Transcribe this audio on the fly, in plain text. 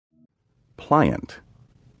Pliant.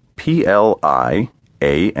 Pliant.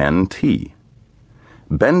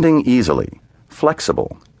 Bending easily,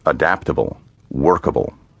 flexible, adaptable,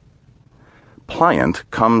 workable. Pliant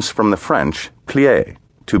comes from the French plier,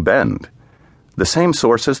 to bend, the same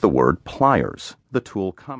source as the word pliers, the tool common.